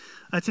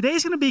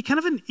Today's going to be kind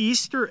of an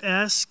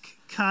Easter-esque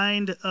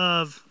kind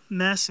of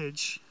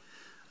message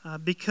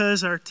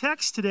because our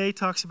text today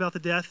talks about the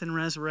death and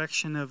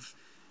resurrection of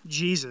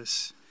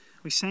Jesus.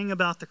 We sang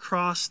about the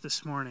cross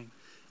this morning.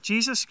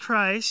 Jesus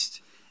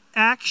Christ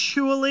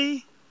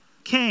actually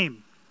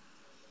came,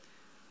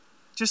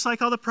 just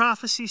like all the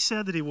prophecies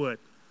said that he would.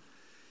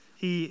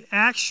 He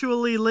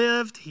actually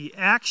lived, he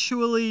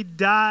actually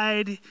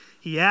died,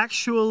 he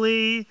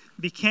actually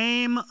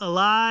became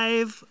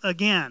alive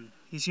again.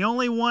 He's the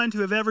only one to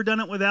have ever done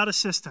it without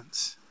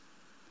assistance.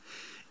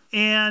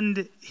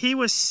 And he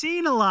was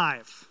seen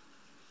alive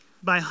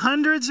by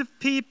hundreds of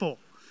people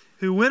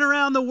who went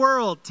around the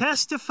world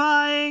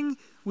testifying,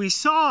 we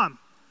saw him.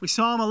 We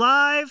saw him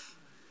alive,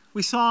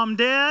 we saw him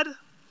dead,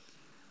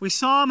 we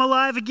saw him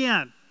alive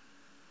again.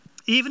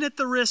 Even at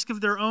the risk of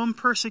their own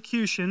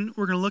persecution,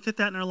 we're going to look at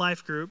that in our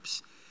life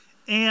groups,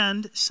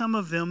 and some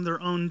of them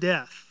their own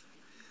death.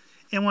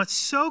 And what's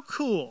so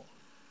cool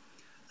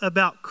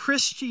about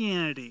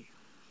Christianity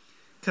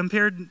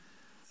compared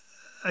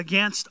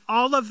against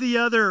all of the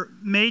other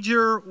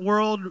major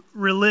world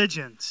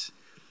religions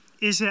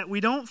is that we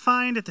don't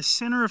find at the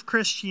center of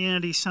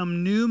Christianity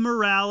some new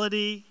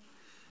morality,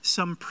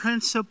 some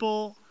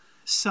principle,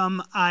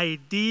 some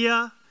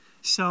idea,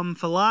 some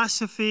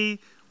philosophy.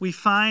 We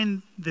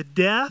find the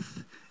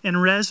death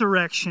and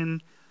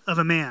resurrection of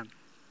a man.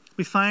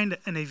 We find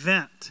an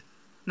event,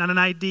 not an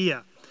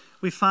idea.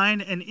 We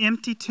find an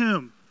empty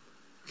tomb.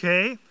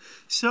 Okay?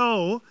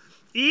 So,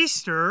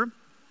 Easter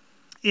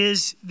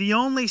is the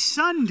only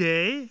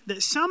Sunday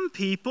that some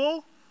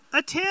people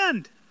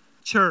attend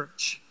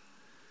church.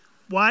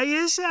 Why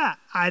is that?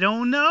 I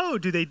don't know.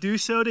 Do they do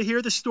so to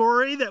hear the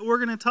story that we're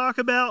going to talk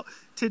about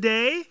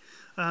today?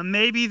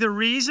 Maybe the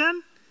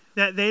reason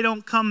that they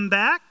don't come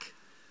back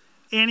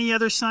any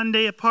other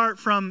Sunday apart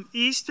from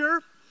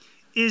Easter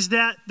is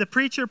that the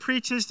preacher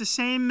preaches the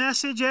same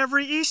message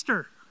every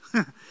Easter.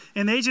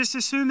 And they just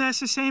assume that's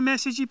the same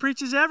message he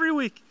preaches every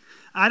week.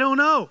 I don't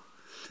know.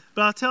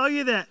 But I'll tell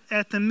you that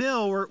at the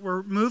Mill,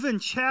 we're moving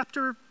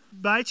chapter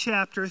by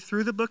chapter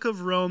through the book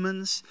of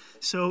Romans.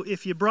 So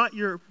if you brought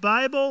your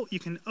Bible, you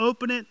can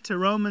open it to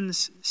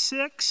Romans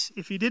 6.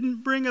 If you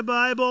didn't bring a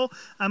Bible,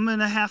 I'm going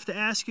to have to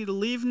ask you to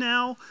leave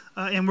now.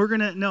 And we're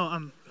going to, no,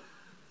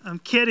 I'm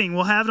kidding.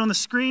 We'll have it on the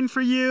screen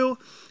for you.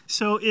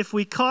 So if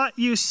we caught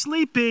you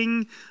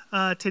sleeping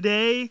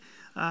today,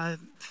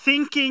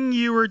 thinking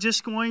you were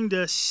just going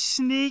to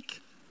sneak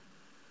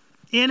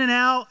in and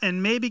out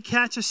and maybe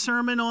catch a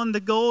sermon on the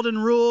golden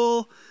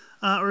rule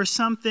or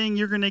something,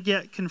 you're going to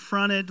get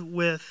confronted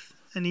with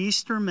an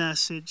Easter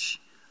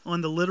message on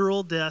the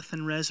literal death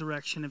and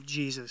resurrection of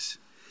Jesus.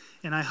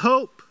 And I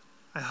hope,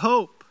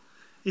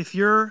 if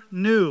you're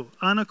new,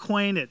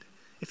 unacquainted,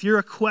 if you're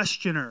a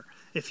questioner,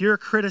 if you're a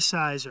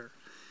criticizer,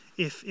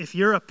 if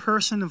you're a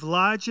person of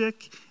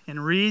logic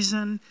and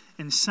reason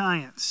and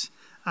science,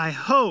 I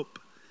hope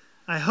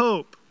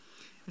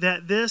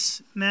that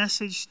this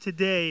message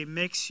today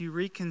makes you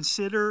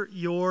reconsider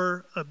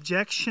your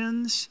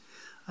objections.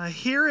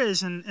 Here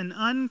is an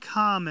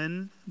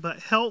uncommon but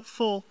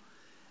helpful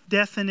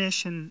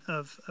definition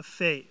of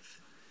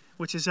faith,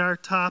 which is our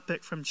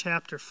topic from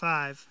chapter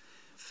 5.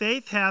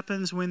 Faith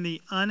happens when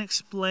the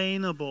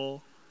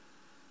unexplainable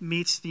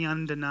meets the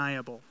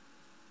undeniable.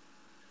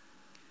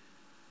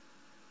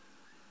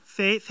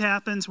 Faith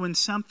happens when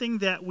something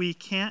that we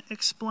can't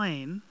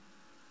explain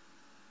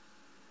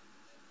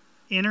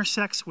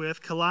intersects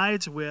with,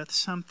 collides with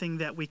something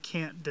that we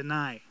can't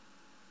deny.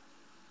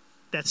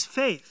 That's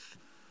faith.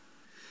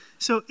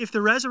 So if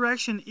the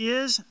resurrection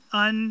is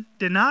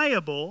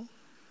undeniable,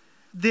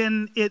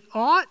 then it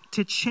ought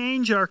to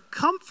change our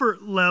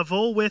comfort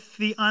level with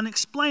the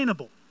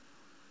unexplainable.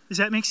 Does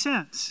that make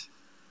sense?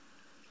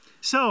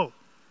 So,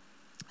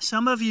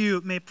 some of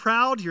you may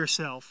pride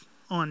yourself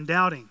on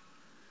doubting.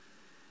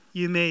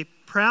 You may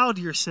pride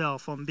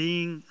yourself on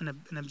being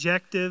an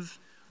objective,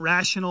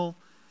 rational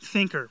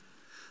thinker.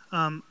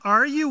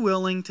 Are you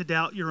willing to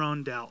doubt your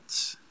own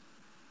doubts?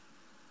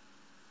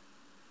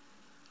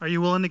 Are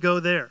you willing to go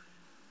there?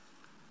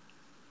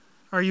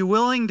 Are you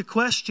willing to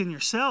question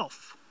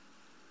yourself?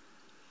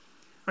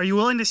 Are you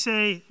willing to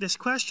say, this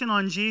question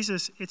on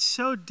Jesus, it's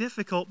so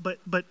difficult,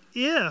 but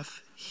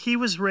if he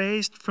was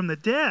raised from the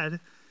dead,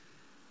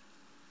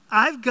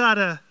 I've got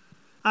to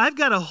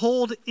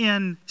hold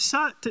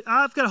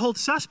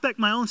suspect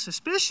my own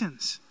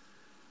suspicions.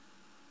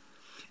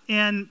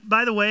 And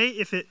by the way,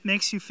 if it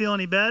makes you feel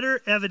any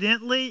better,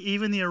 evidently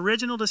even the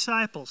original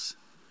disciples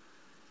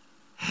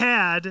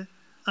had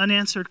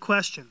unanswered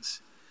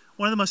questions.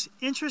 One of the most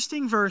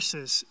interesting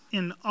verses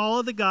in all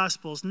of the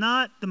Gospels,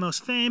 not the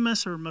most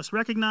famous or most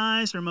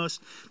recognized or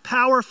most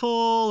powerful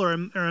or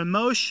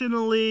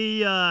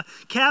emotionally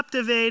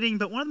captivating,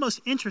 but one of the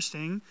most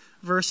interesting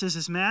verses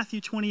is Matthew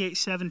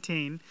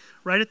 28:17.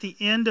 Right at the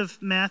end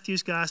of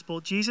Matthew's Gospel,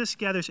 Jesus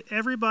gathers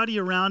everybody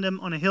around him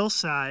on a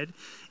hillside,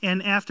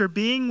 and after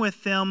being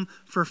with them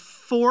for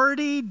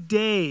 40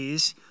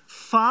 days,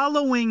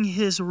 following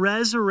his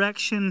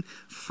resurrection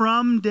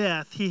from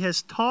death. He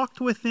has talked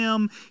with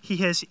them. He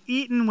has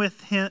eaten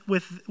with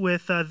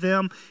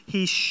them.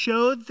 He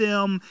showed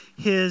them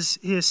his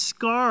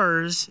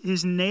scars,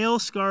 his nail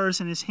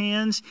scars in his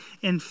hands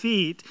and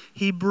feet.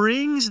 He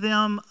brings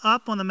them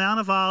up on the Mount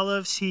of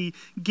Olives. He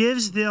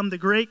gives them the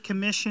Great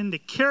Commission to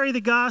carry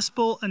the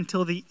gospel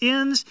until the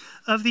ends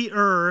of the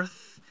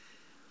earth.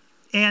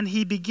 And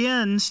he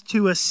begins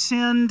to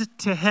ascend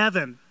to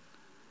heaven.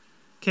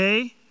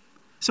 Okay?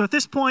 So at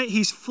this point,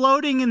 he's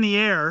floating in the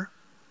air.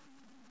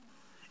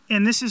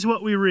 And this is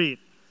what we read.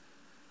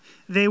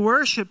 They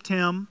worshiped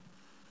him,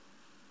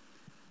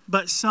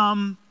 but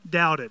some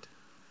doubted.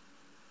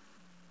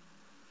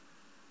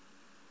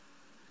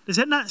 Does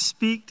that not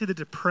speak to the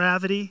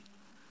depravity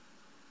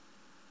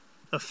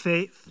of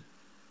faith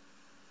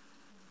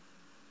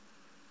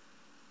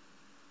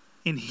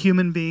in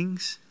human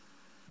beings?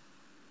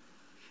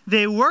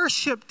 They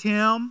worshiped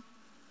him,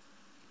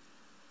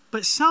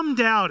 but some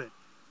doubted.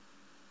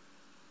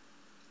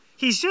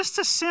 He's just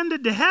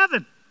ascended to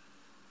heaven.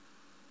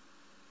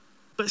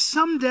 But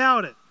some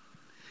doubted.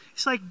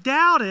 It's like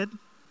doubted.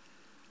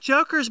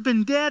 Joker's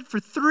been dead for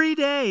 3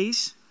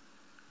 days,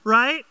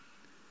 right?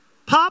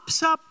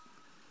 Pops up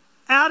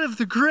out of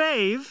the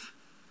grave,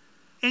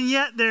 and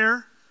yet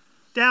they're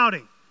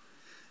doubting.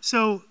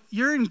 So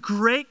you're in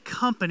great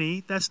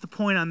company. That's the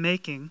point I'm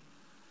making.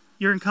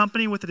 You're in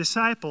company with the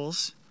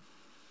disciples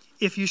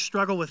if you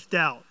struggle with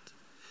doubt.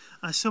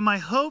 So my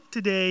hope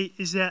today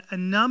is that a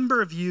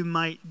number of you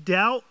might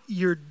doubt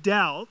your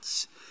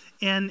doubts.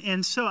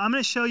 And so I'm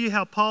going to show you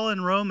how Paul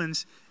in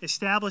Romans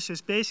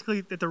establishes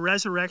basically that the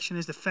resurrection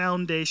is the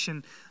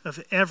foundation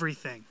of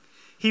everything.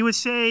 He would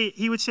say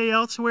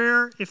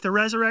elsewhere, if the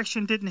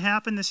resurrection didn't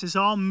happen, this is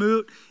all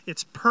moot,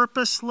 it's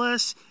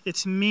purposeless,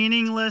 it's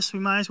meaningless. We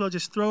might as well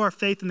just throw our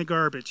faith in the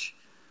garbage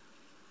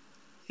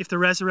if the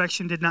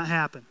resurrection did not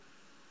happen.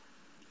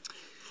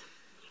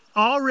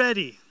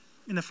 Already,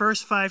 in the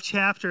first 5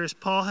 chapters,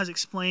 Paul has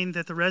explained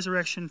that the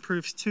resurrection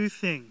proves 2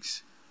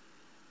 things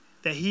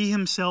that he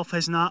himself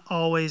has not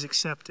always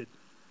accepted.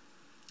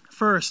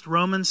 First,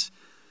 Romans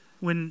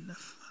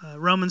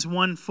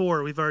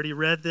 1:4, we've already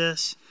read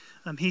this.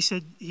 He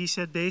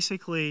said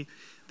basically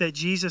that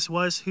Jesus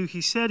was who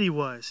he said he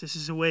was. This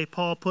is the way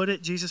Paul put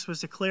it. Jesus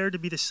was declared to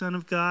be the Son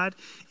of God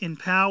in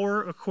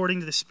power according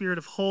to the Spirit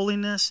of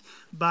holiness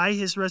by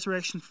his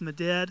resurrection from the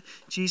dead,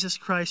 Jesus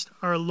Christ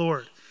our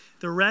Lord.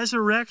 The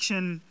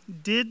resurrection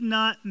did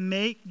not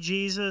make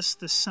Jesus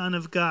the Son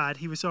of God.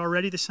 He was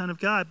already the Son of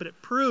God, but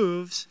it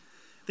proves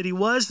that he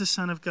was the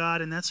Son of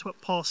God, and that's what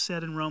Paul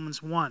said in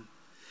Romans 1.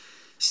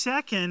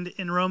 Second,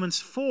 in Romans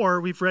 4,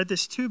 we've read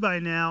this too by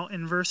now,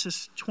 in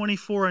verses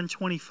 24 and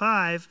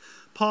 25,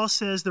 Paul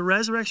says the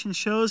resurrection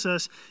shows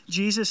us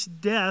Jesus'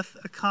 death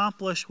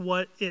accomplished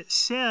what it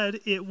said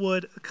it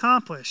would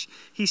accomplish.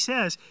 He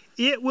says,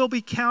 it will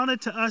be counted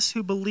to us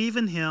who believe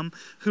in him,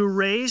 who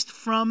raised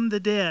from the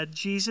dead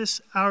Jesus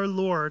our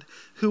Lord,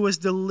 who was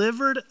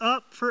delivered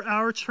up for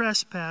our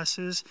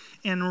trespasses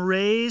and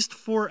raised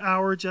for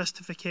our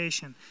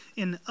justification.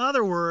 In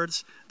other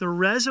words, the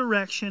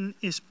resurrection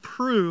is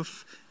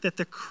proof that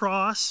the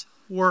cross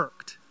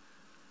worked.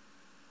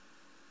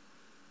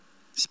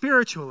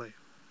 Spiritually,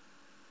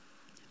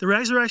 the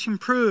resurrection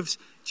proves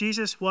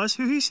Jesus was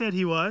who he said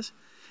he was,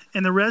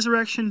 and the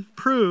resurrection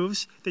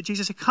proves that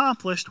Jesus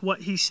accomplished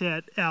what he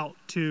set out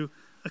to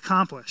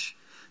accomplish.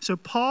 So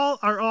Paul,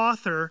 our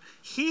author,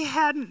 he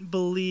hadn't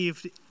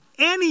believed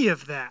any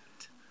of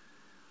that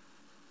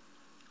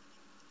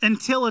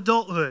until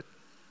adulthood.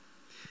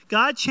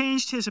 God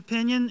changed his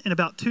opinion in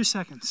about 2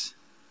 seconds.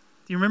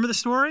 Do you remember the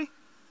story?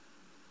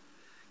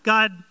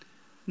 God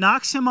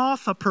knocks him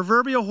off a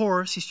proverbial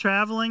horse. He's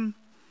traveling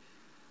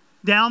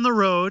down the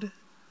road,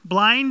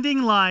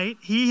 blinding light.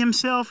 He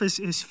himself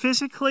is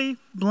physically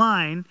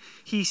blind.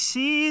 He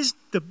sees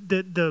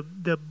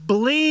the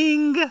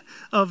bling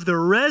of the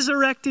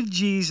resurrected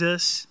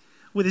Jesus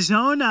with his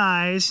own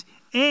eyes,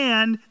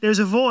 and there's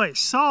a voice,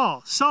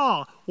 Saul,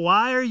 Saul,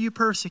 why are you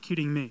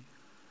persecuting me?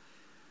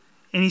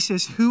 And he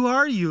says, who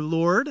are you,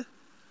 Lord?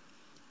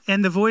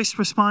 And the voice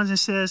responds and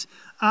says,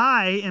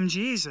 I am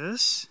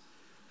Jesus,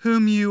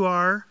 whom you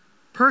are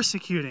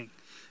persecuting.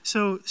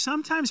 So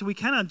sometimes we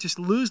kind of just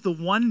lose the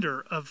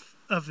wonder of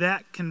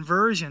that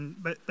conversion.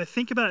 But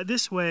think about it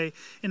this way.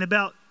 In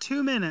about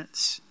 2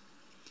 minutes,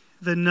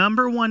 the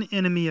number one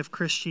enemy of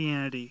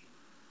Christianity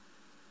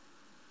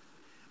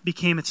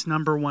became its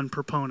number one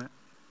proponent.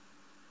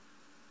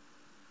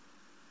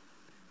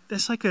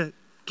 That's like a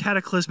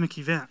cataclysmic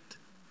event.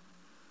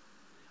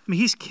 I mean,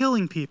 he's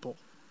killing people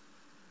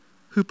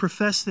who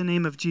profess the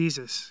name of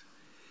Jesus.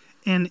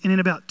 And in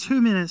about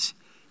 2 minutes,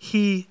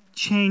 he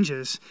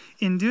changes.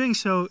 In doing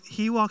so,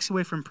 he walks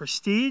away from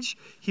prestige.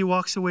 He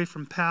walks away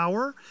from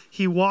power.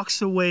 He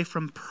walks away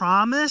from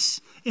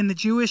promise in the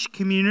Jewish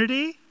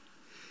community.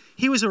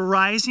 He was a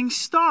rising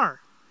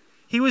star.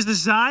 He was the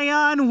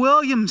Zion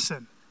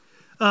Williamson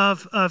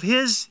of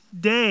his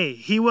day.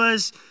 He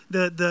was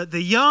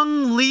the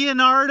young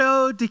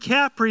Leonardo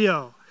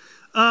DiCaprio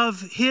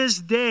of his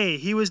day.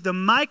 He was the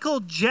Michael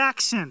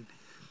Jackson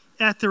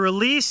at the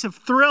release of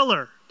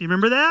Thriller. Do you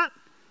remember that?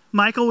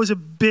 Michael was a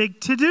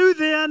big to-do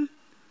then.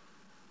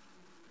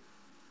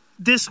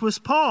 This was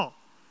Paul.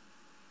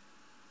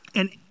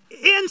 And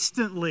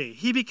instantly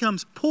he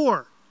becomes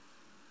poor.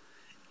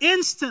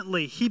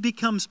 Instantly he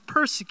becomes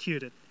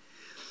persecuted.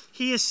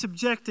 He is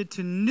subjected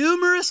to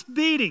numerous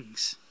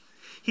beatings.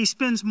 He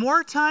spends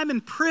more time in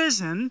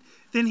prison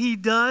than he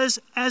does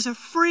as a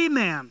free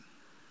man.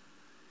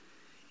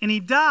 And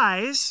he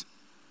dies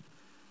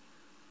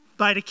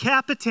by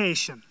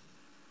decapitation.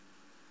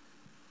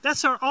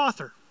 That's our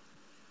author.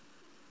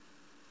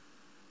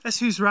 That's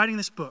who's writing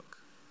this book.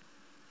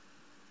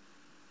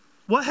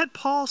 What had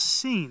Paul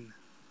seen?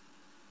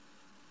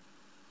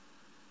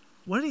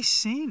 What had he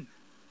seen?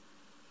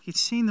 He'd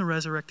seen the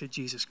resurrected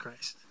Jesus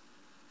Christ.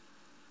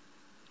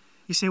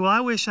 You say, well, I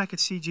wish I could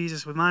see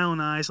Jesus with my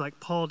own eyes like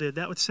Paul did.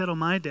 That would settle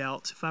my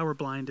doubts if I were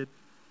blinded.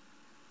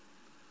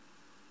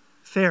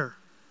 Fair.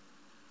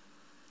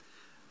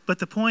 But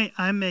the point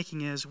I'm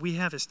making is we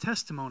have his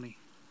testimony.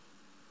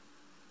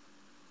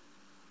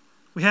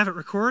 We have it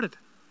recorded.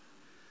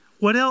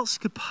 What else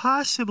could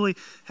possibly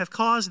have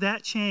caused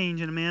that change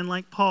in a man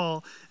like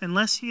Paul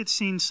unless he had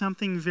seen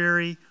something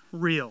very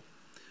real?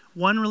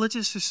 One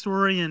religious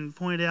historian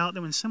pointed out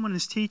that when someone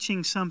is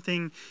teaching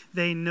something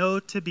they know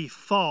to be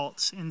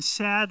false, and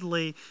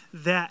sadly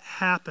that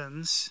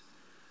happens,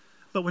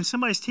 but when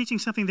somebody's teaching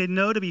something they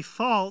know to be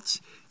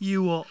false,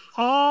 you will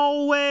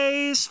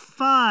always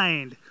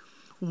find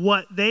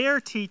what they are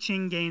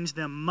teaching gains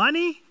them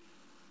money,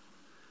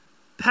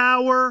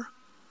 power,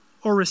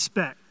 or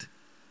respect.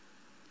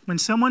 When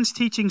someone's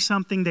teaching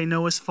something they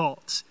know is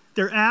false,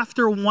 they're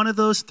after one of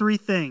those three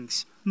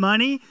things: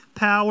 money,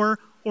 power,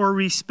 or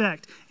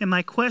respect. And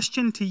my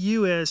question to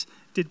you is,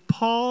 did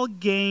Paul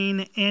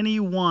gain any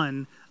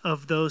one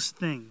of those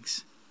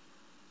things?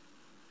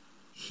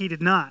 He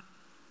did not.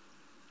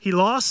 He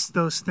lost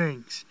those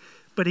things.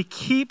 But he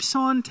keeps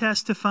on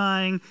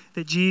testifying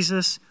that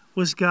Jesus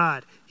was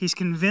God. He's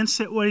convinced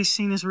that what he's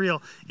seen is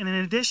real. And in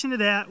addition to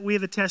that, we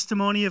have the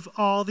testimony of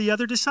all the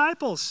other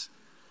disciples.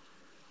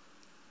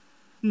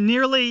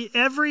 Nearly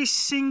every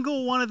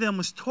single one of them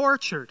was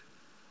tortured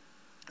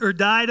or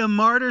died a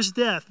martyr's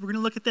death. We're going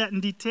to look at that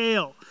in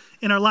detail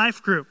in our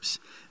life groups.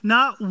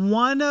 Not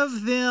one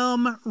of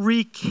them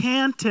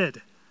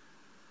recanted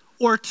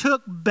or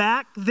took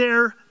back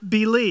their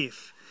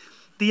belief.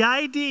 The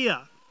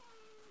idea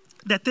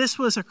that this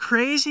was a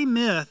crazy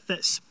myth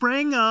that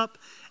sprang up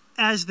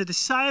as the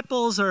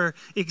disciples are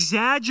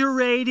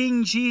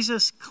exaggerating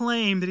Jesus'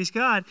 claim that he's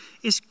God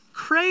is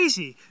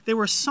crazy. They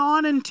were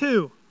sawn in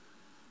two.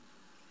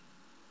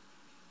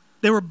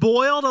 They were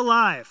boiled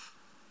alive.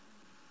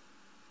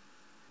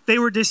 They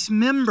were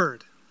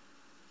dismembered.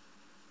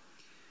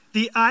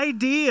 The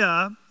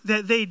idea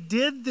that they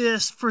did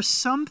this for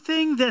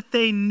something that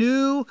they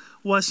knew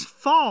was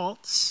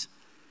false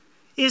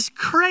is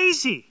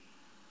crazy.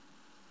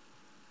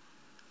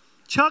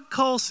 Chuck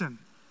Colson,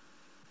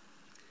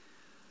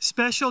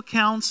 special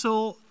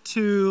counsel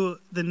to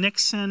the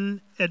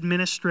Nixon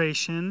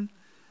administration,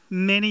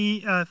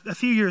 a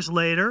few years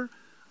later,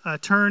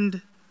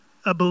 turned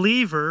a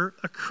believer,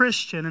 a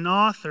Christian, an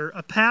author,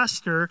 a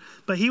pastor,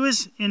 but he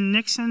was in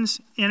Nixon's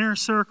inner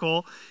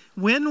circle.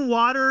 When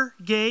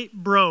Watergate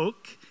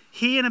broke,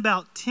 he and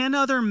about 10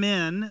 other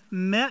men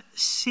met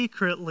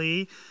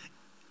secretly,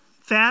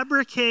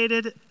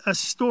 fabricated a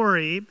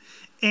story,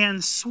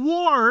 and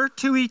swore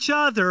to each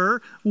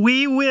other,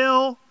 we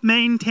will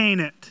maintain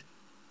it.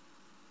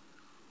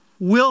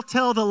 We'll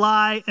tell the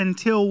lie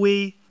until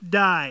we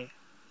die.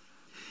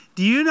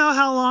 Do you know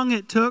how long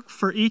it took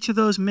for each of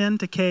those men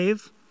to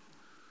cave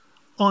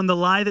on the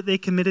lie that they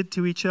committed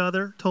to each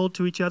other, told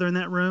to each other in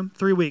that room?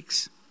 3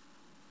 weeks.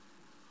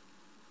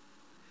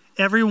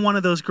 Every one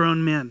of those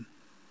grown men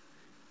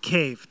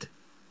caved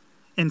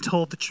and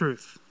told the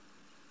truth.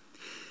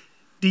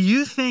 Do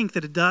you think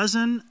that a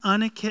dozen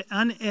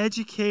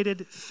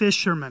uneducated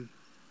fishermen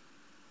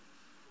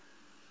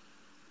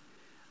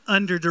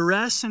under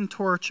duress and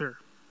torture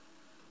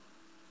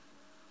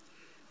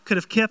could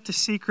have kept a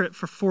secret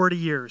for 40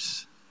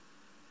 years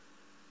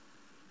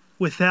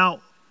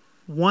without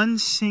one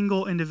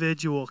single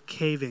individual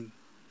caving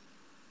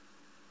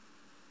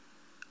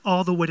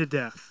all the way to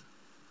death?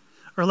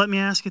 Or let me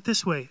ask it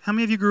this way. How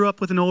many of you grew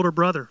up with an older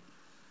brother?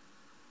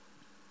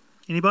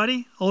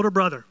 Anybody? Older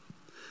brother.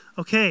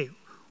 Okay,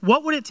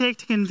 what would it take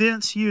to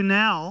convince you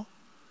now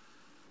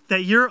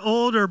that your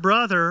older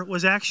brother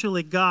was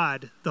actually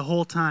God the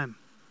whole time?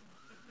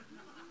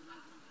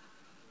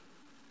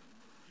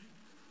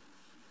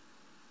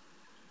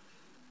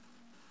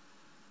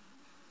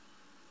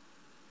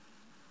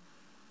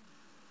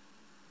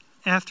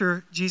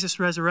 After Jesus'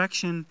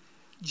 resurrection,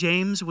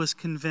 James was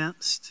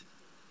convinced.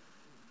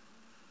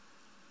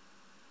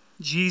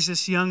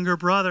 Jesus' younger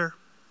brother,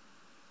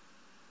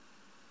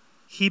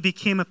 he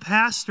became a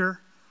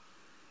pastor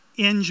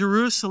in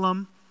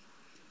Jerusalem,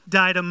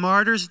 died a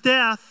martyr's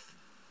death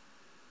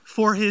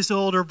for his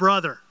older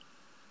brother.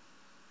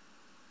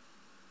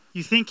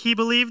 You think he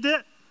believed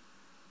it?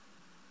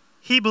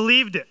 he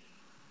believed it.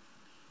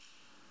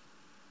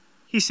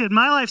 He said,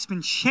 my life's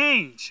been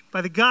changed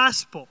by the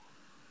gospel.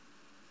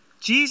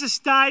 Jesus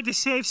died to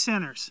save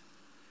sinners.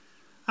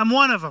 I'm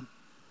one of them.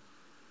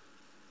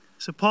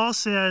 So Paul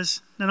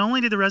says, not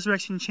only did the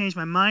resurrection change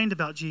my mind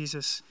about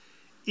Jesus,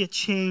 it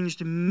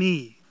changed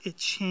me. It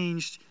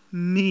changed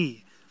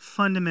me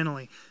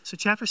fundamentally. So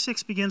chapter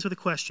 6 begins with a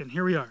question.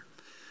 Here we are.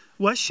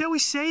 What shall we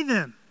say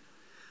then?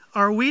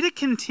 Are we to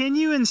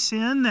continue in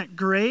sin that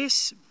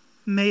grace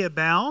may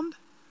abound?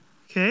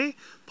 Okay,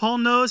 Paul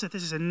knows that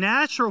this is a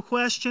natural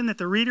question that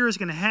the reader is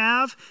going to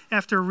have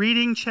after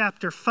reading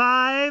chapter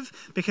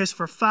 5, because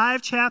for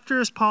 5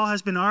 chapters, Paul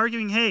has been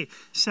arguing, hey,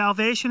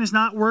 salvation is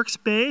not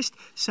works-based.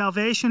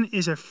 Salvation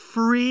is a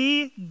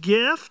free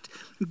gift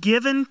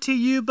given to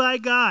you by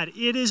God.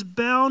 It is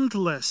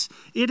boundless.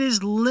 It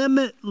is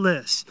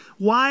limitless.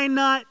 Why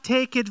not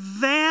take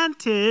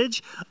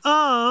advantage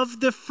of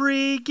the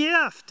free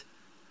gift?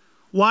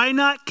 Why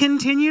not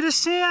continue to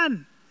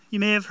sin? You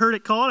may have heard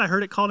it called, I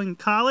heard it called in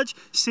college,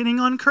 sinning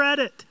on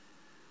credit.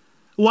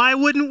 Why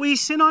wouldn't we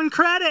sin on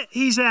credit,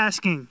 he's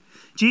asking.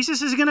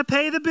 Jesus is going to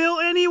pay the bill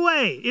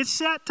anyway. It's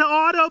set to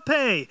auto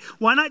pay.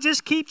 Why not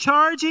just keep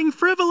charging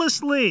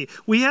frivolously?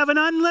 We have an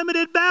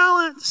unlimited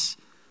balance.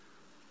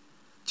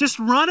 Just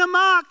run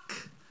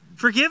amok.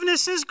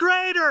 Forgiveness is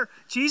greater.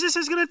 Jesus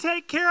is going to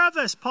take care of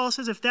us. Paul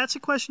says if that's a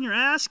question you're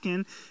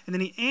asking, and then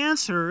he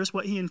answers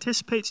what he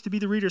anticipates to be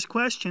the reader's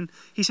question,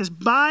 he says,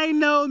 by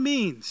no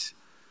means.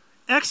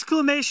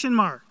 Exclamation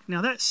mark.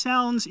 Now that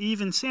sounds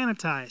even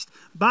sanitized.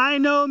 By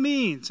no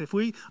means. If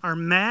we are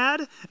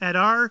mad at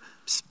our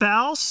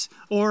spouse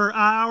or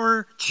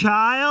our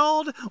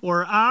child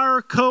or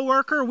our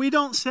coworker, we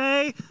don't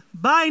say,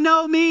 by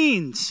no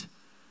means,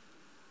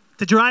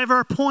 to drive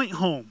our point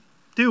home,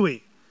 do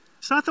we?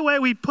 It's not the way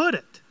we put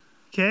it,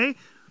 okay?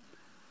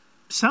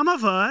 Some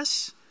of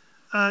us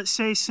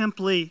say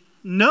simply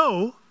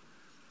no.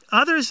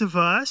 Others of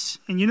us,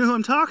 and you know who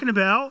I'm talking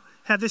about,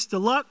 have this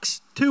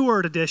deluxe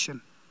 2-word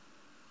edition.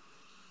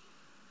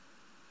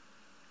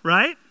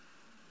 Right?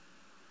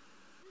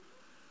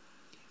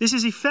 This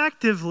is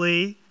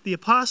effectively the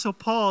Apostle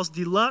Paul's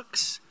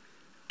deluxe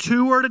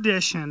 2-word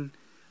edition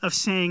of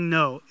saying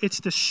no. It's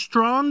the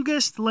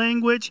strongest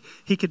language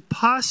he could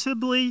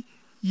possibly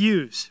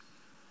use.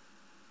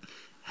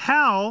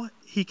 How,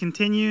 he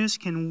continues,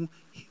 can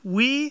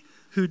we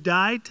who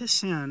died to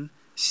sin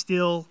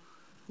still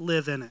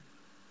live in it?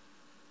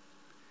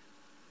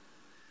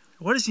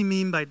 What does he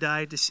mean by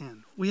died to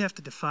sin? We have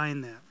to define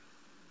that.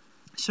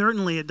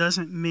 Certainly, it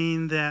doesn't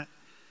mean that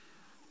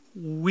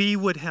we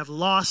would have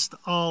lost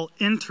all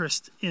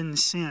interest in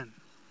sin,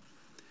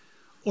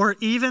 or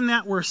even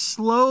that we're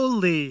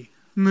slowly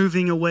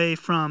moving away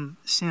from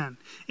sin.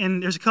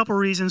 And there's a couple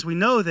reasons we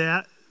know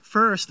that.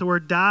 First, the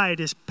word died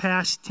is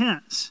past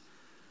tense.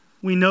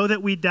 We know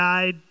that we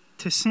died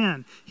to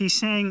sin. He's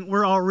saying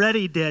we're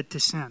already dead to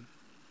sin.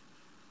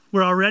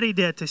 We're already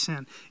dead to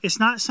sin. It's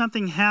not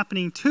something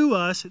happening to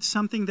us. It's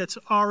something that's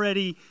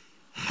already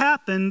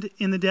happened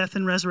in the death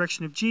and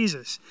resurrection of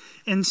Jesus.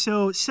 And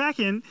so,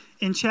 second,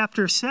 in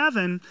chapter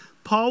 7,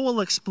 Paul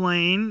will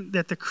explain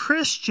that the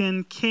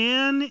Christian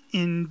can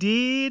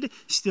indeed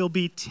still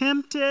be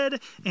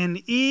tempted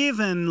and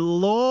even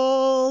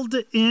lulled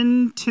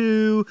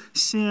into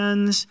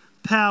sin's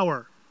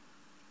power.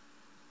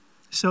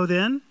 So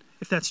then,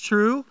 if that's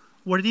true,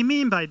 what did he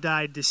mean by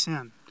died to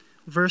sin?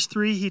 Verse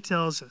 3, he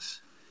tells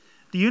us,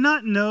 do you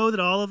not know that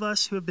all of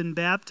us who have been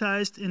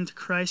baptized into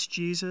Christ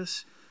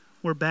Jesus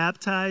were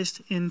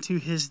baptized into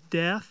his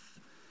death?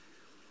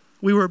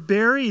 We were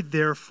buried,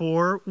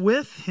 therefore,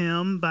 with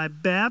him by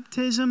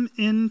baptism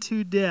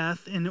into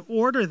death, in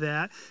order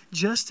that,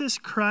 just as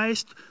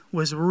Christ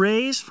was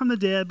raised from the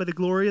dead by the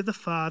glory of the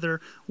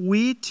Father,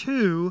 we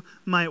too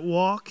might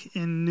walk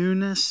in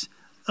newness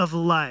of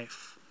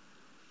life.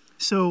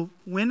 So,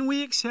 when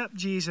we accept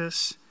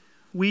Jesus,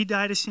 we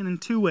die to sin in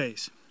 2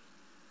 ways.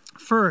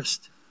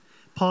 First,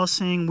 Paul's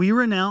saying we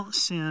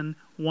renounce sin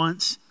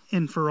once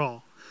and for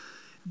all.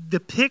 The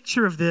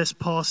picture of this,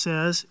 Paul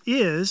says,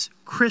 is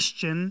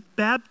Christian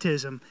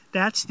baptism.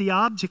 That's the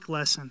object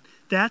lesson.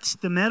 That's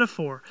the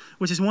metaphor,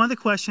 which is one of the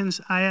questions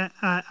I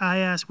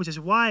ask, which is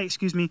why,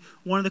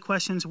 one of the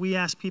questions we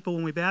ask people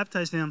when we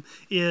baptize them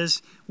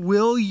is,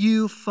 will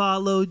you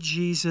follow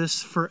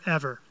Jesus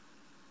forever?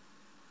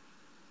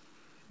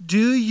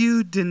 Do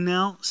you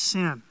denounce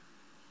sin?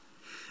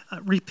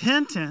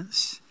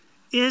 Repentance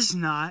is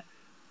not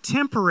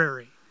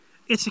temporary.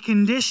 It's a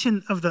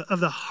condition of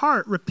the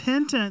heart.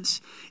 Repentance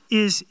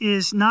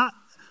is not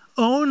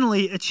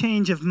only a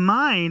change of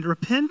mind.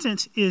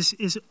 Repentance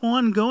is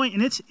ongoing,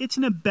 and it's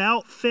an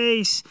about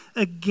face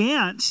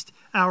against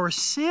our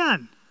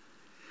sin.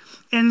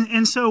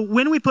 And so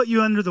when we put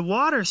you under the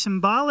water,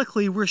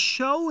 symbolically, we're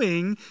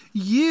showing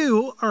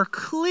you are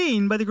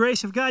clean by the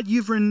grace of God.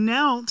 You've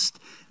renounced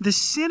the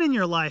sin in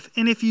your life.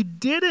 And if you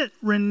didn't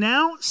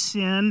renounce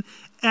sin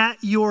at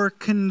your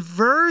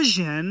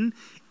conversion,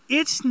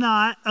 it's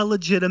not a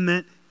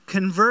legitimate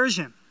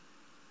conversion.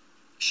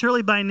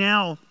 Surely by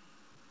now,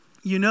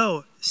 you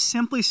know,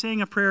 simply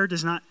saying a prayer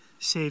does not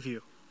save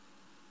you.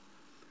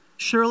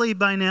 Surely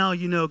by now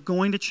you know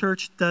going to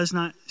church does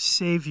not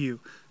save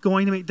you.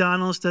 Going to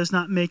McDonald's does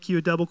not make you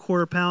a double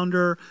quarter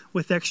pounder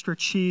with extra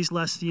cheese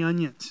less the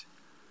onions.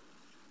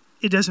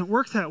 It doesn't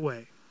work that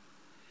way.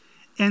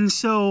 And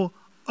so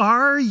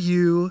are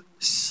you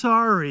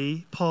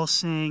sorry, Paul's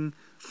saying,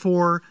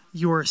 for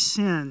your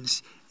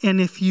sins? And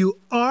if you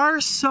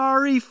are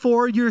sorry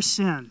for your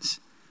sins,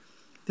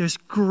 there's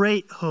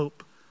great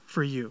hope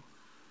for you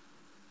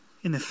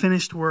in the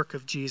finished work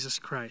of Jesus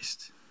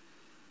Christ.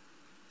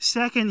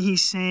 Second,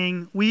 he's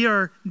saying we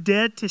are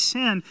dead to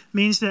sin,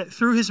 means that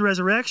through his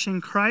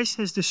resurrection, Christ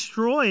has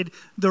destroyed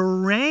the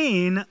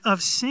reign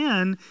of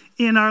sin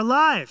in our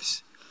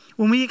lives.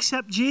 When we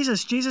accept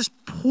Jesus, Jesus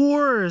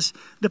pours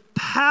the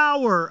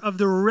power of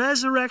the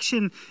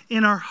resurrection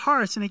in our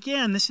hearts. And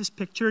again, this is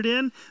pictured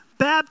in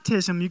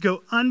baptism. You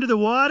go under the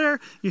water,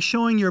 you're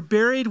showing you're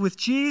buried with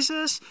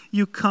Jesus.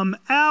 You come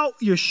out,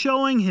 you're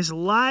showing his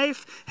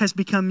life has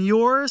become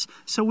yours.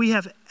 So we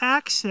have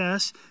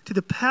access to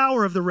the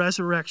power of the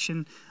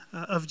resurrection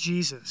of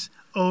Jesus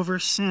over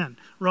sin.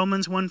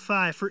 Romans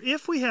 1:5. For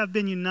if we have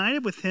been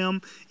united with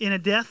him in a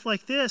death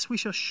like this, we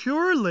shall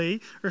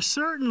surely or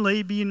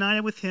certainly be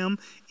united with him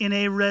in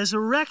a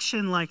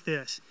resurrection like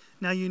this.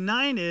 Now,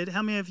 united,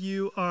 how many of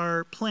you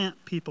are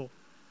plant people?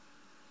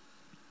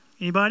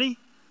 Anybody?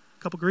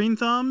 A couple green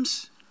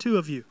thumbs? 2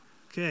 of you.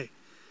 Okay.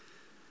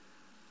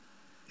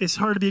 It's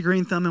hard to be a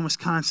green thumb in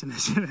Wisconsin,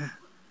 isn't it? It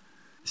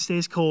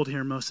stays cold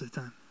here most of the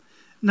time.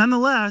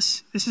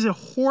 Nonetheless, this is a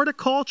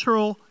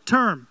horticultural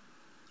term.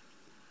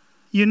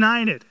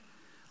 United.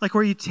 Like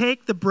where you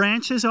take the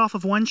branches off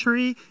of one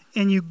tree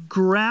and you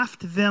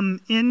graft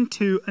them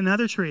into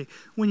another tree.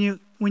 When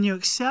you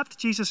accept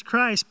Jesus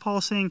Christ,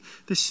 Paul's saying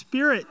the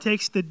Spirit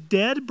takes the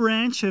dead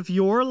branch of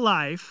your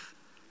life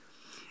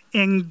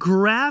and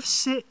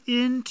grafts it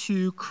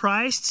into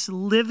Christ's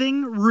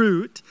living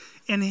root,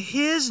 and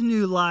his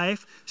new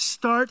life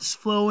starts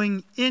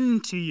flowing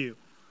into you.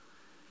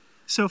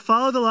 So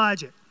follow the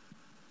logic.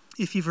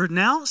 If you've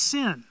renounced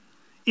sin,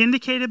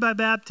 indicated by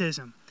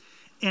baptism,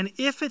 and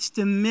if its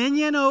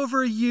dominion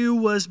over you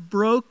was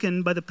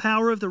broken by the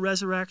power of the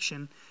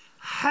resurrection,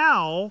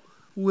 how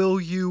will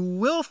you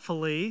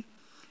willfully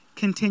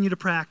continue to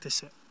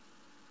practice it?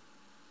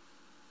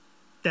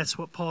 That's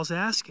what Paul's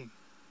asking.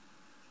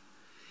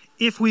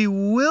 If we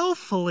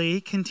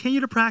willfully continue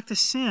to practice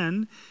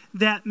sin,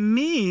 that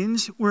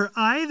means we're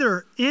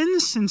either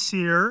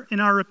insincere in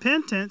our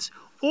repentance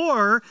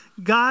or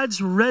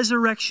God's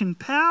resurrection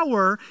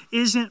power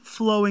isn't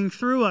flowing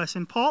through us.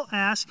 And Paul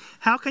asks,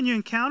 how can you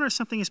encounter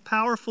something as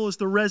powerful as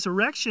the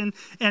resurrection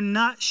and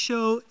not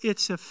show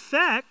its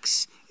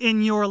effects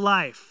in your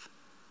life?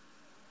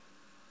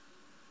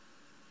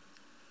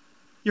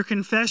 Your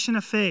confession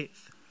of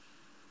faith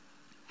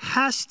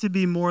has to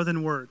be more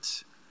than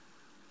words.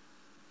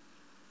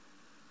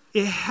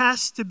 It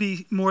has to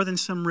be more than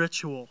some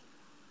ritual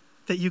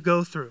that you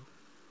go through.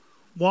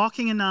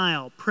 Walking an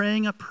aisle,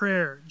 praying a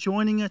prayer,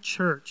 joining a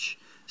church,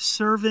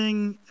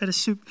 serving at a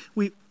soup.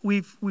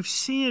 We've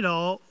seen it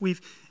all. We've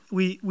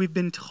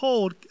been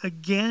told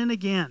again and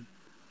again.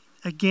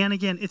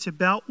 It's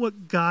about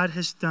what God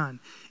has done.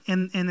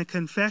 And the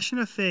confession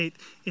of faith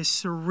is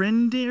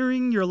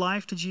surrendering your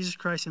life to Jesus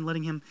Christ and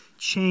letting him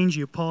change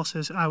you. Paul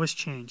says, I was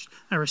changed.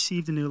 I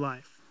received a new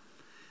life.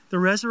 The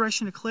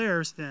resurrection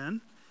declares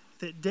then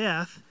that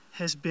death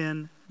has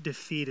been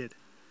defeated.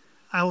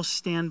 I will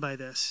stand by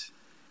this.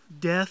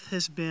 Death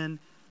has been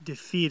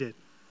defeated.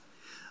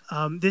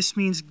 This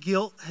means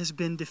guilt has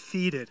been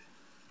defeated.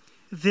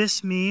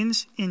 This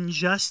means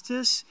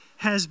injustice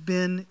has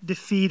been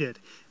defeated.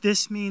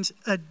 This means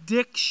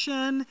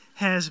addiction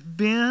has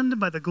been,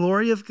 by the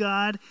glory of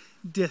God,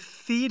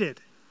 defeated.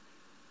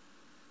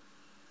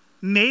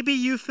 Maybe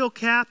you feel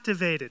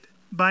captivated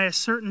by a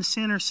certain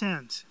sin or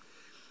sins.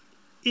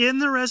 In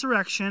the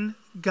resurrection,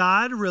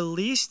 God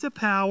released a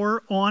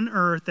power on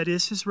earth, that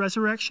is his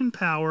resurrection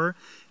power,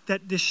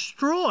 that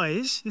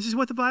destroys, this is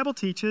what the Bible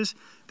teaches,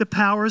 the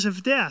powers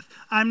of death.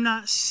 I'm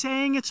not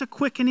saying it's a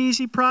quick and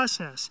easy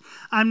process.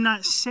 I'm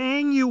not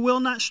saying you will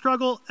not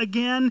struggle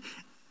again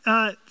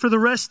for the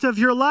rest of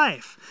your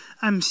life.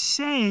 I'm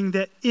saying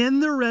that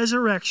in the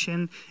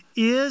resurrection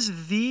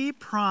is the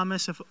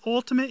promise of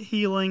ultimate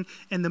healing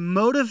and the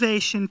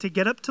motivation to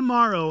get up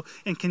tomorrow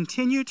and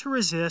continue to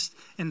resist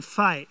and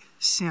fight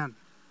sin.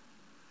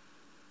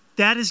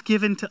 That is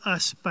given to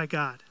us by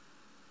God.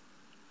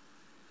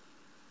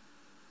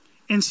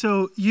 And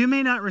so you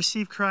may not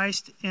receive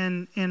Christ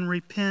and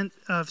repent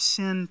of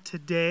sin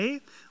today.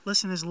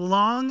 Listen, as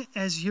long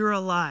as you're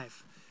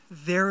alive,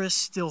 there is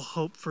still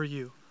hope for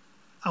you.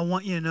 I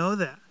want you to know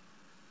that.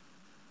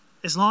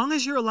 As long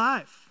as you're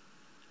alive.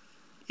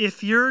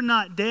 If you're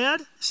not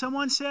dead,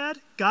 someone said,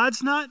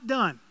 God's not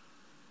done.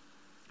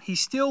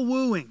 He's still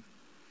wooing.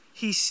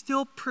 He's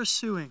still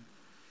pursuing.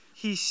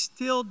 He's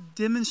still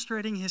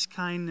demonstrating his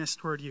kindness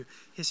toward you,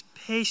 his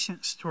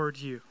patience toward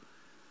you.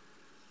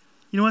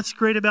 You know what's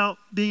great about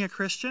being a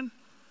Christian?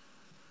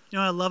 You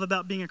know what I love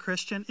about being a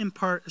Christian? In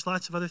part, there's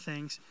lots of other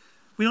things.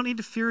 We don't need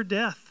to fear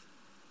death.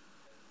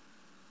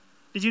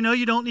 Did you know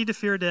you don't need to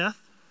fear death?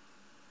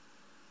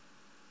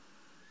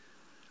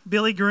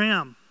 Billy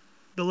Graham,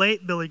 the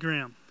late Billy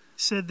Graham,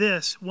 said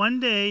this: one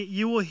day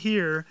you will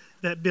hear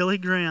that Billy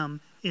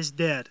Graham is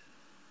dead.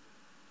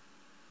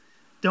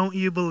 Don't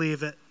you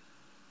believe it?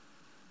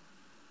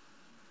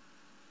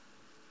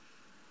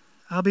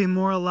 I'll be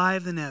more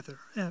alive than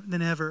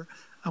ever.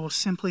 I will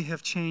simply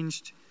have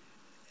changed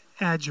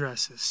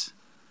addresses.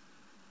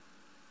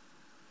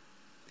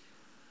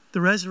 The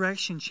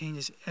resurrection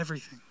changes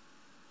everything.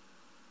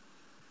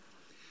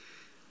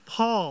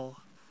 Paul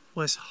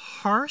was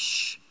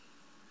harsh.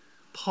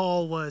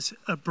 Paul was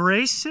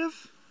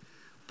abrasive.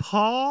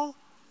 Paul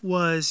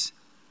was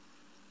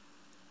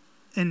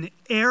an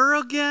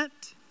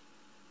arrogant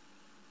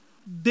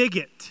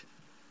bigot.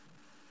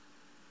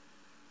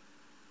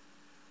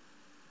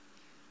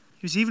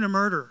 He was even a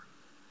murderer.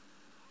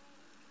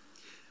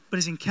 But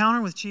his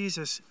encounter with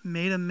Jesus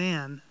made a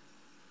man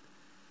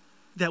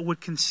that would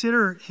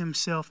consider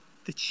himself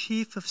the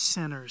chief of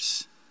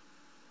sinners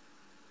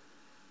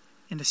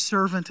and a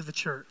servant of the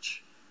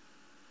church.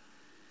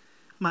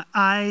 My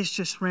eyes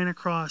just ran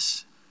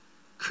across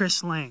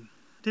Chris Lang.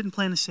 Didn't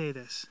plan to say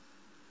this.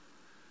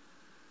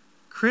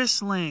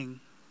 Chris Lang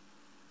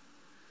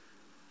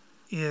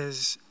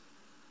is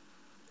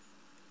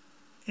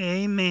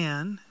a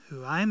man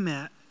who I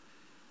met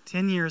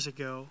 10 years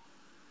ago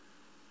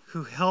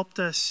who helped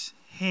us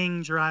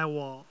hang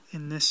drywall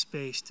in this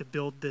space to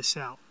build this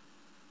out.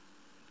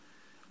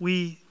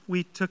 We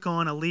took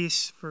on a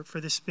lease for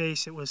this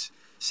space. It was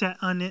sat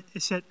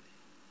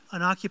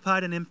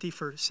unoccupied and empty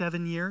for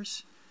 7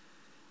 years,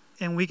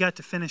 and we got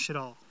to finish it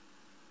all.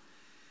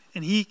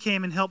 And he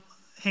came and helped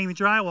hang the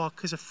drywall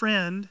because a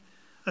friend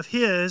of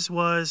his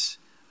was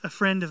a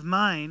friend of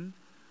mine.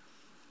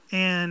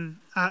 And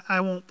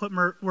I won't put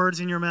words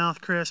in your mouth,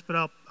 Chris, but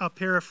I'll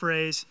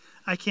paraphrase.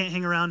 I can't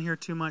hang around here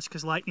too much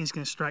because lightning's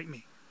going to strike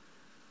me.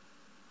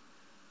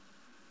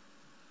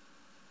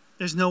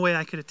 There's no way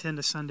I could attend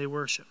a Sunday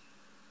worship.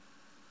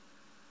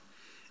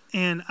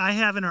 And I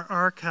have in our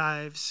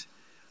archives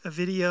a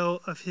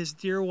video of his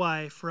dear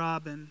wife,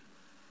 Robin,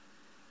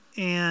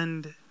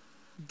 and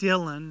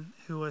Dylan,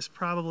 who was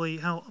probably,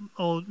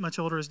 much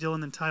older is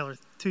Dylan than Tyler?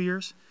 2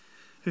 years?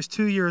 Who's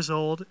 2 years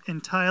old,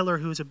 and Tyler,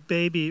 who's a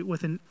baby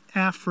with an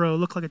afro,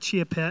 looked like a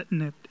chia pet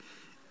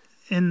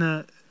in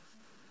the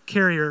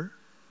carrier,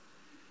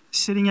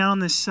 sitting out on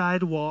this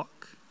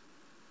sidewalk,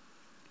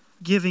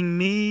 giving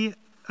me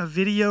a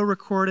video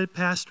recorded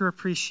pastor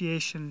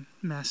appreciation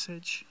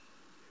message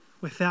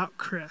without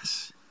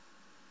Chris,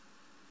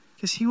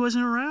 because he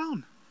wasn't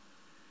around.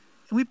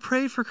 And we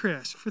prayed for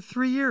Chris for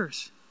 3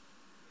 years.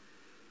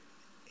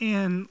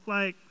 And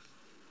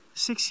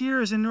 6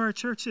 years into our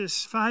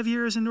church's, 5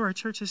 years into our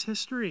church's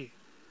history,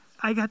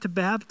 I got to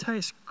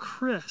baptize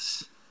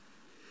Chris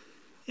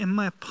in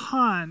my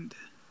pond.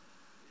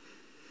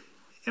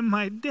 And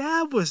my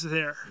dad was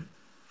there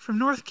from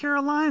North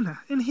Carolina.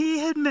 And he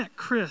had met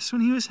Chris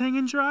when he was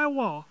hanging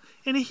drywall.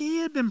 And he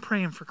had been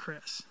praying for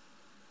Chris.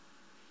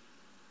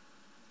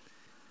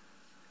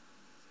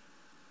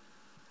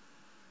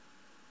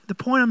 The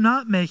point I'm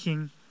not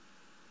making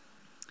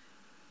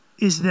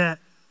is that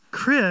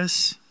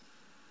Chris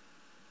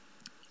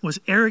was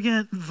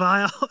arrogant,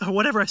 vile, or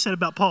whatever I said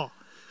about Paul.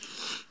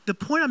 The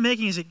point I'm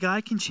making is that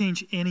God can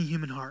change any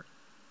human heart.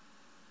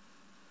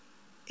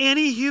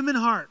 Any human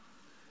heart.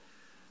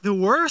 The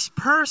worst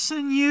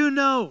person you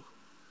know,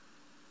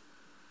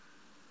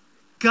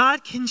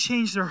 God can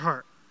change their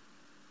heart.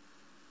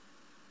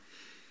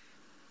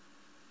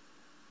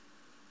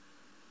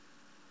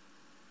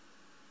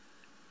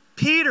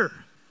 Peter.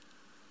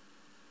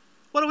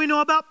 What do we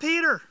know about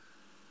Peter?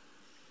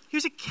 He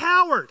was a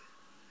coward.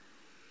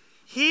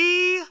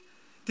 He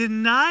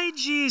denied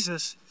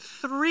Jesus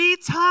 3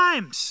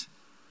 times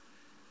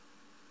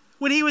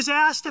when he was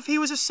asked if he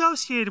was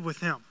associated with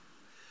him.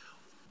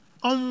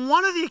 On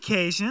one of the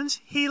occasions,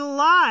 he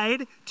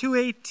lied to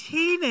a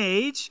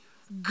teenage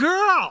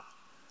girl.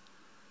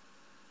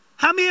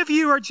 How many of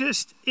you are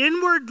just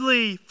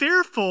inwardly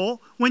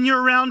fearful when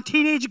you're around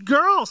teenage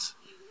girls?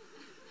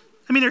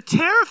 I mean, they're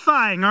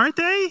terrifying, aren't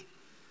they?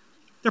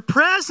 Their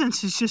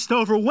presence is just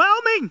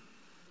overwhelming.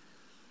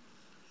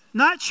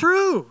 Not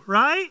true,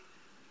 right?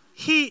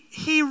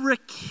 He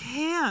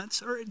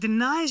recants or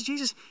denies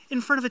Jesus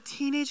in front of a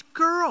teenage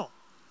girl,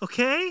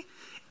 okay?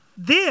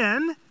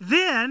 Then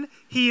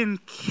he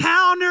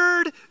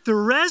encountered the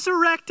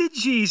resurrected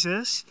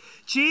Jesus.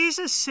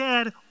 Jesus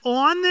said,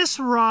 "On this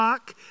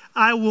rock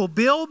I will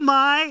build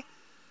my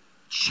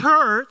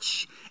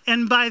church."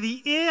 And by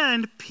the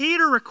end,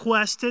 Peter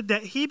requested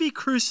that he be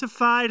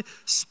crucified,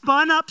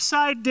 spun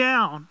upside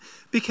down,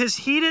 because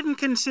he didn't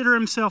consider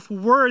himself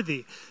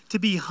worthy to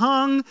be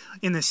hung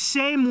in the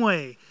same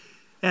way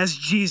as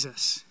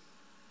Jesus.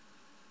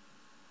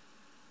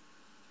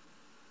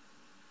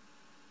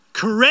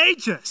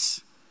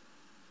 Courageous.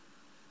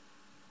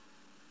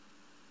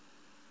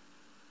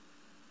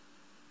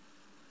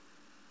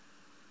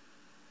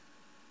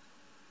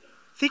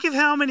 Think of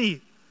how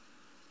many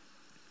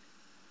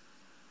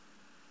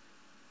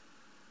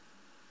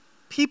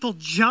people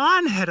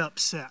John had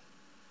upset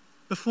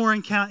before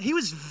encounter. He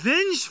was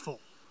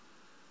vengeful.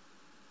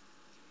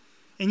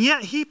 And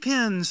yet he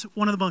pens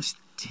one of the most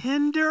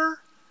tender,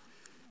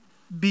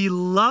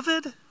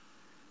 beloved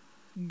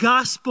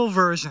gospel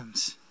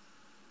versions.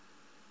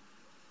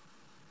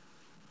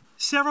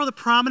 Several of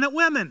the prominent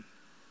women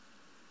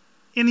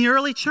in the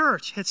early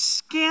church had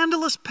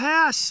scandalous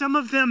past. Some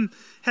of them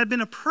had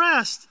been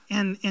oppressed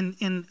and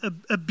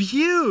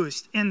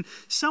abused, and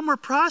some were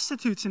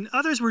prostitutes, and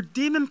others were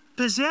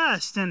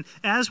demon-possessed, and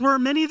as were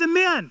many of the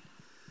men.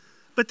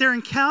 But their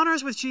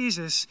encounters with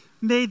Jesus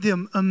made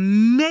them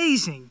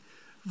amazing,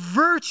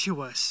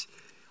 virtuous,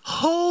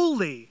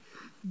 holy,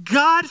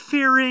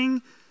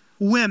 God-fearing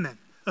women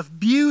of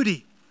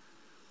beauty,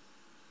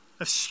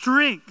 of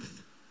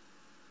strength.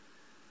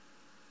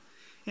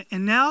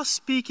 And now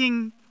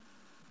speaking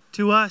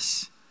to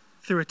us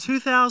through a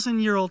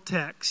 2,000-year-old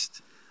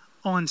text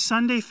on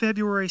Sunday,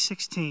 February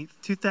 16th,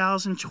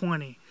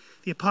 2020,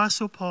 the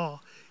Apostle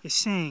Paul is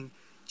saying,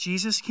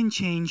 Jesus can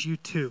change you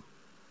too.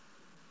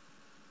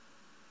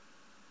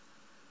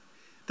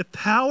 The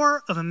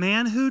power of a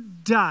man who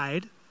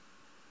died,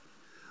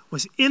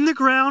 was in the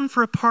ground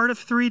for a part of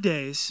 3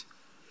 days,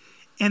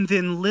 and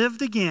then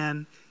lived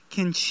again,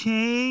 can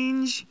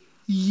change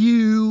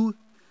you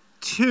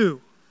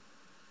too.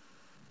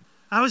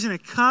 I was in a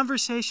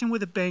conversation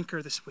with a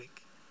banker this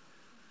week.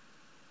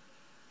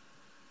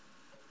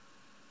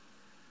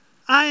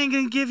 I ain't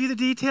going to give you the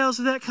details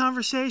of that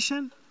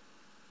conversation,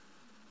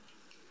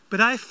 but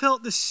I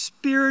felt the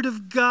Spirit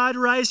of God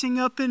rising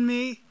up in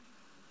me.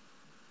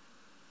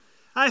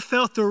 I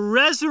felt the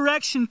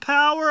resurrection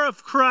power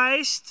of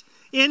Christ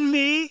in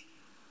me,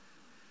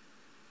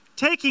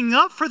 taking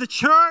up for the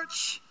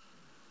church,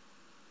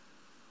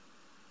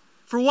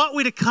 for what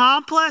we'd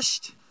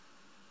accomplished.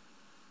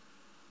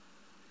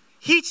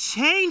 He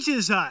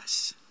changes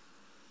us.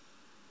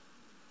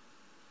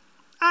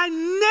 I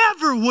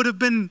never would have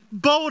been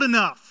bold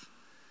enough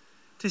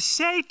to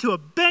say to a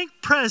bank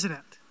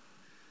president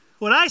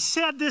what I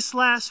said this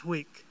last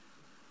week.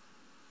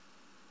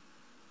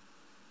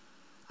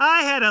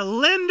 I had a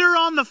lender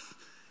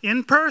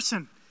in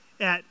person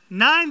at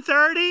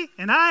 9:30,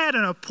 and I had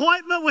an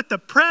appointment with the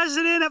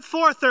president at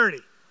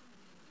 4:30.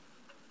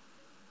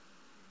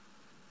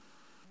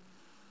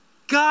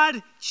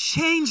 God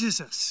changes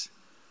us.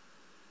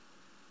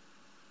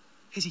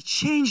 Has He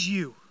changed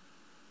you?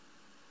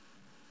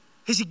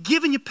 Has He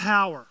given you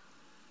power?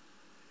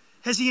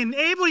 Has He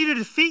enabled you to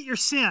defeat your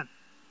sin?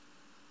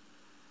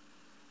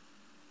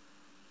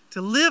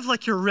 To live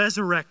like you're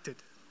resurrected?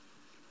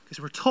 Because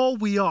we're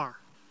told we are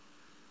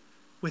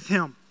with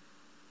Him.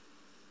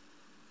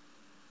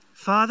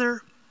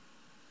 Father,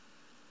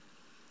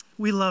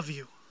 we love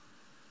you.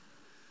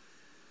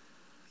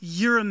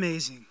 You're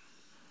amazing.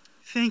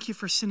 Thank you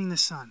for sending the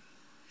Son.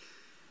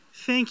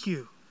 Thank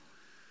you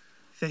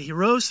that He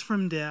rose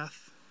from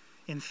death,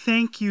 and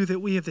thank you that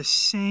we have the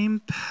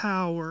same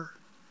power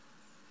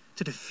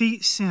to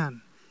defeat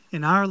sin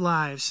in our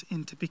lives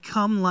and to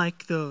become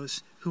like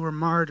those who were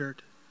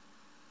martyred,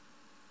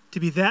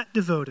 to be that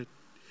devoted,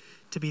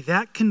 to be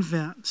that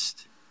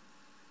convinced.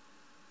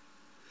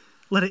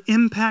 Let it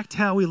impact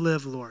how we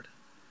live, Lord.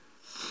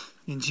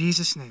 In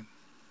Jesus' name,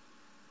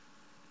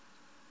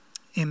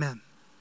 amen.